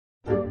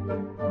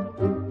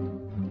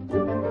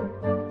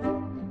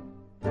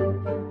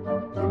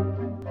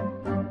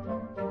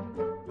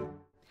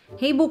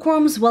Hey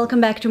bookworms, welcome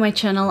back to my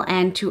channel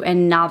and to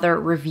another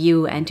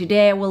review, and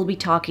today I will be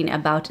talking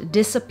about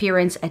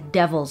Disappearance at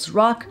Devil's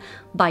Rock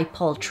by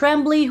Paul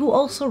Tremblay, who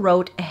also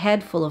wrote A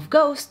Head Full of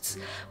Ghosts,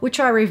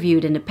 which I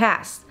reviewed in the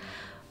past.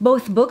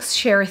 Both books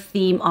share a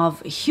theme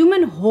of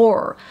human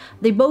horror.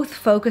 They both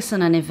focus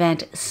on an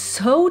event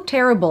so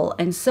terrible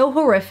and so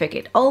horrific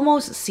it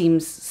almost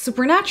seems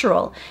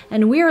supernatural,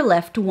 and we are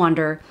left to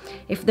wonder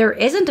if there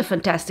isn't a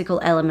fantastical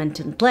element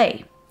in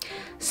play.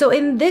 So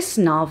in this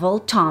novel,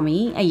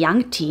 Tommy, a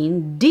young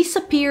teen,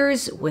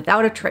 disappears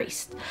without a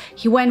trace.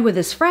 He went with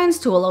his friends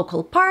to a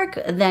local park,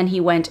 then he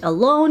went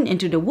alone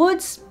into the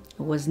woods,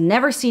 was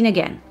never seen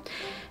again.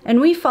 And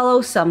we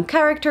follow some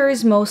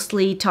characters,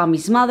 mostly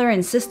Tommy's mother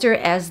and sister,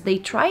 as they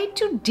try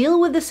to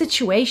deal with the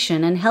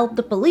situation and help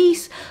the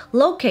police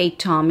locate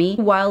Tommy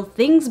while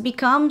things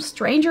become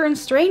stranger and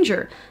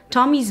stranger.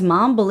 Tommy's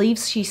mom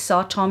believes she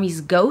saw Tommy's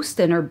ghost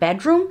in her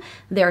bedroom.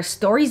 There are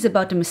stories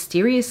about a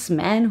mysterious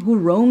man who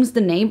roams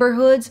the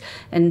neighborhoods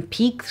and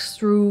peeks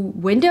through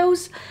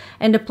windows.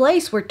 And the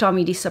place where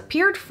Tommy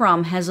disappeared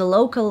from has a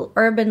local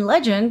urban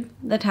legend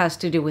that has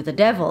to do with the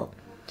devil.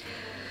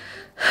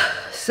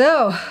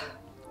 So,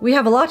 we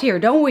have a lot here,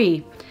 don't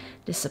we?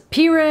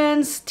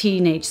 Disappearance,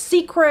 teenage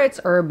secrets,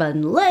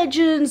 urban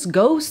legends,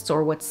 ghosts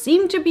or what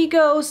seem to be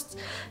ghosts.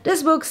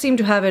 This book seemed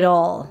to have it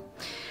all.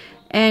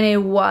 And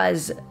it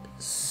was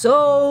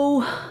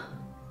so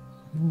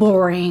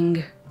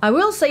boring. I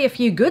will say a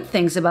few good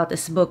things about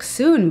this book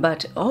soon,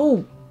 but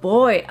oh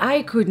boy,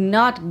 I could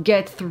not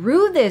get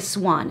through this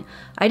one.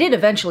 I did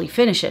eventually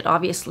finish it,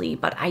 obviously,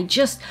 but I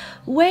just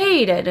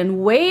waited and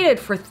waited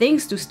for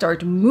things to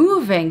start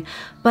moving,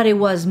 but it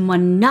was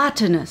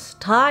monotonous,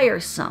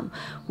 tiresome,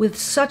 with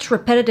such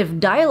repetitive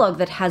dialogue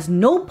that has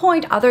no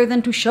point other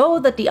than to show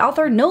that the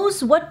author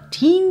knows what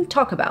teen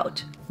talk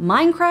about.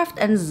 Minecraft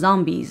and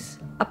zombies.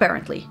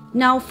 Apparently.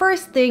 Now,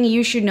 first thing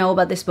you should know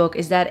about this book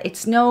is that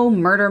it's no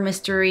murder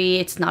mystery,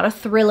 it's not a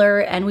thriller,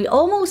 and we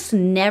almost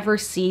never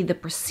see the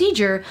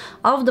procedure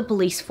of the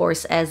police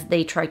force as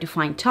they try to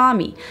find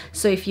Tommy.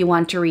 So if you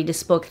want to read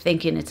this book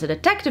thinking it's a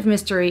detective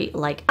mystery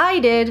like I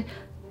did,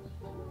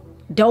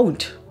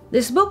 don't.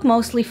 This book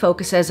mostly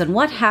focuses on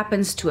what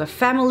happens to a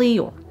family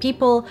or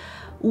people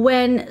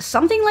when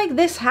something like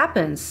this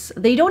happens.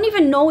 They don't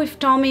even know if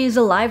Tommy is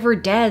alive or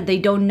dead. They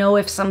don't know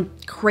if some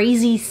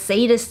crazy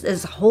sadist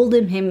is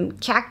holding him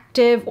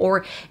captive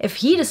or if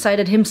he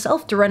decided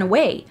himself to run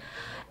away.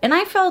 And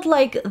I felt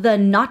like the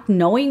not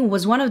knowing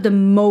was one of the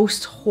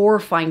most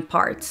horrifying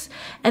parts.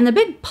 And the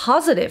big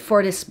positive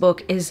for this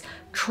book is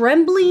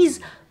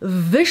Tremblay's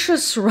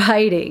vicious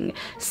writing.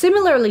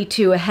 Similarly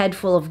to A Head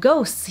Full of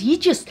Ghosts, he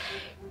just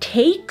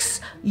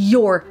takes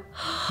your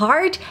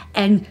heart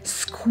and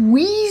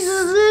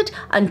squeezes it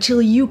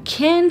until you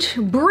can't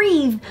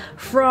breathe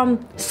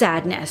from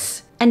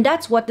sadness. And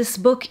that's what this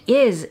book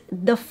is,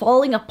 the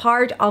falling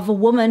apart of a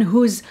woman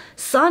whose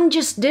son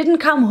just didn't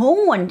come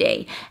home one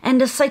day, and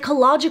the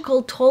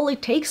psychological toll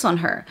it takes on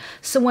her.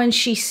 So when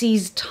she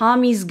sees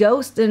Tommy's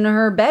ghost in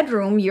her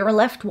bedroom, you're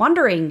left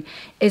wondering,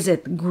 is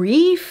it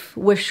grief,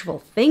 wishful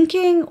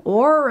thinking,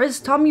 or is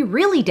Tommy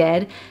really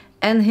dead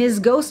and his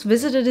ghost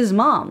visited his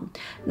mom?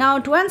 Now,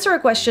 to answer a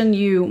question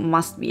you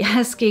must be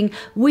asking,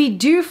 we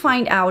do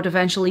find out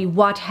eventually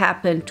what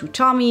happened to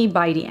Tommy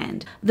by the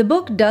end. The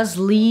book does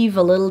leave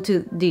a little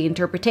to the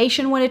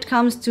interpretation when it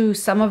comes to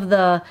some of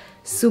the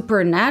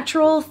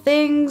supernatural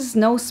things,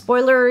 no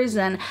spoilers,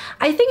 and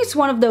I think it's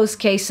one of those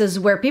cases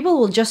where people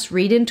will just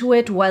read into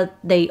it what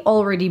they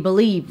already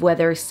believe,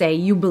 whether, say,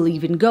 you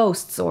believe in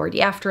ghosts or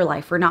the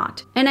afterlife or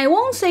not. And I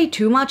won't say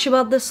too much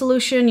about the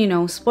solution, you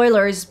know,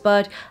 spoilers,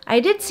 but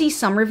I did see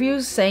some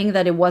reviews saying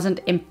that it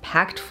wasn't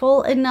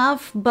impactful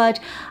enough,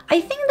 but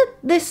I think that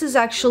this is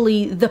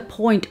actually the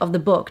point of the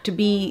book, to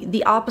be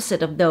the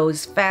opposite of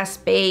those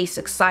fast-paced,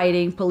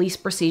 exciting police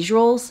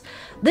procedurals.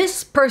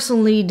 This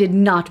personally did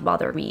not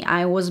bother me.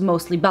 I was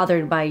mostly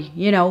bothered by,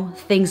 you know,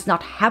 things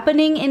not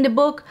happening in the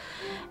book.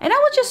 And I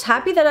was just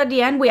happy that at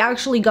the end we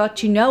actually got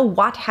to know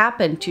what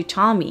happened to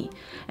Tommy.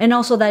 And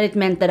also that it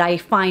meant that I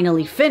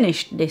finally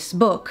finished this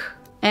book.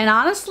 And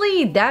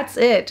honestly, that's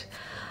it.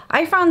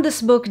 I found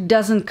this book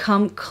doesn't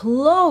come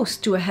close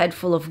to A Head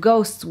Full of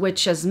Ghosts,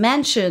 which, as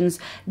mentioned,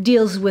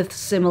 deals with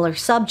similar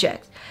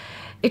subjects.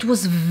 It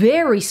was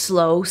very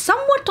slow,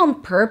 somewhat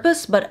on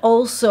purpose, but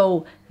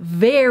also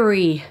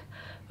very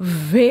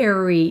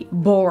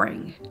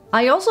boring.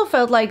 I also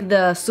felt like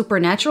the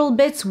supernatural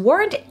bits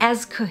weren't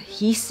as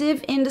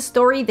cohesive in the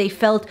story. They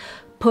felt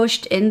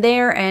pushed in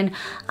there, and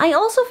I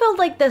also felt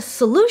like the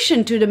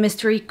solution to the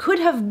mystery could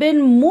have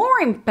been more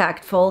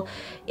impactful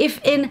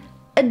if, in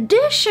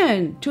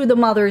addition to the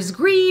mother's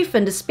grief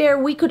and despair,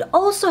 we could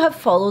also have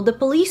followed the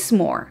police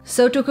more.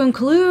 So to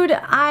conclude,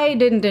 I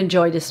didn't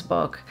enjoy this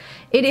book.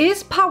 It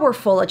is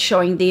powerful at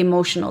showing the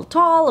emotional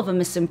toll of a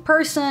missing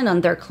person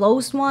and their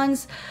close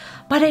ones,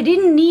 but I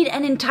didn't need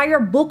an entire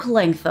book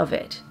length of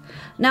it.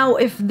 Now,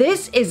 if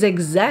this is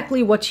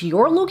exactly what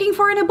you're looking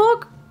for in a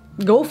book,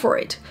 go for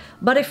it.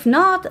 But if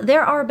not,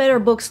 there are better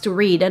books to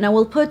read, and I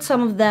will put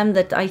some of them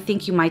that I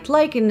think you might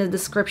like in the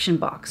description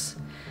box.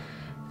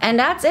 And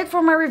that's it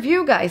for my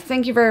review, guys.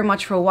 Thank you very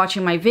much for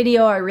watching my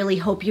video. I really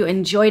hope you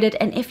enjoyed it.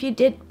 And if you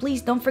did,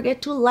 please don't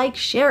forget to like,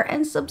 share,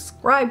 and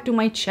subscribe to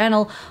my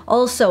channel.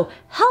 Also,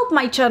 help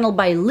my channel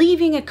by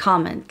leaving a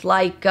comment.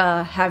 Like,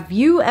 have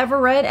you ever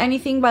read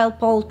anything by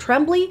Paul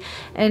Tremblay?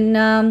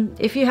 And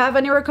if you have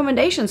any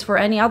recommendations for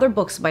any other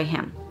books by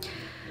him.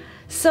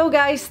 So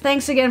guys,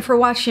 thanks again for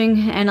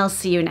watching, and I'll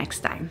see you next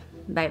time.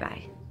 Bye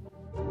bye.